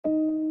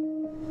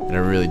And I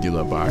really do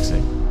love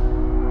boxing.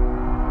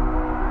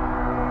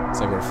 It's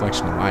like a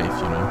reflection of life,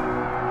 you know?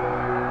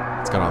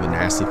 It's got all the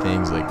nasty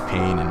things like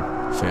pain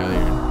and failure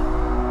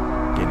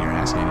and getting your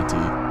ass handed to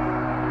you.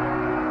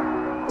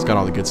 It's got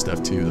all the good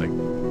stuff too, like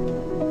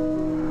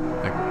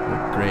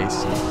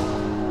grace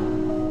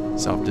and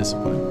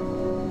self-discipline.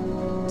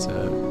 It's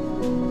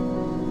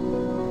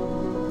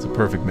a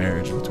perfect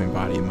marriage between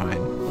body and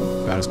mind,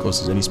 about as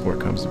close as any sport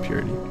comes to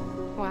purity.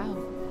 Wow,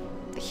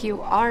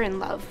 you are in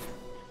love.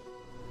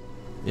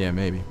 Yeah,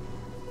 maybe.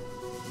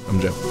 I'm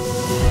Joe.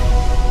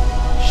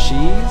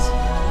 She's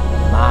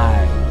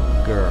my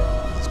girl.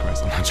 Jesus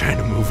Christ, I'm not trying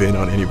to move in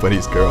on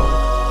anybody's girl.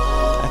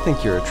 I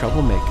think you're a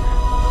troublemaker.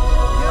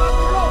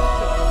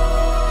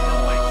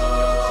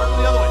 Circle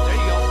the other way. There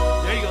you go.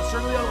 There you go.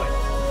 Circle the other way.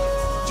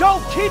 Joe,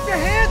 keep your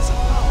hands up.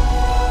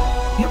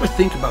 You ever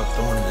think about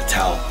throwing in the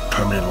towel,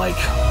 permanent like?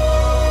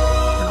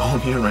 And all I'm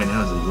hearing right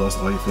now is that you lost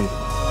all your faith in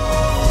me.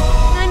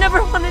 I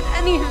never wanted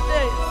any of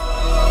this.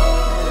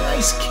 You're a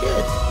nice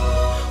kid.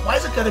 Why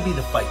is it gotta be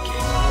the fight game?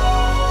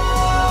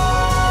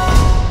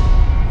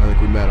 I think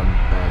we met him,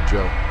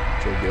 Joe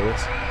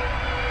Gillis.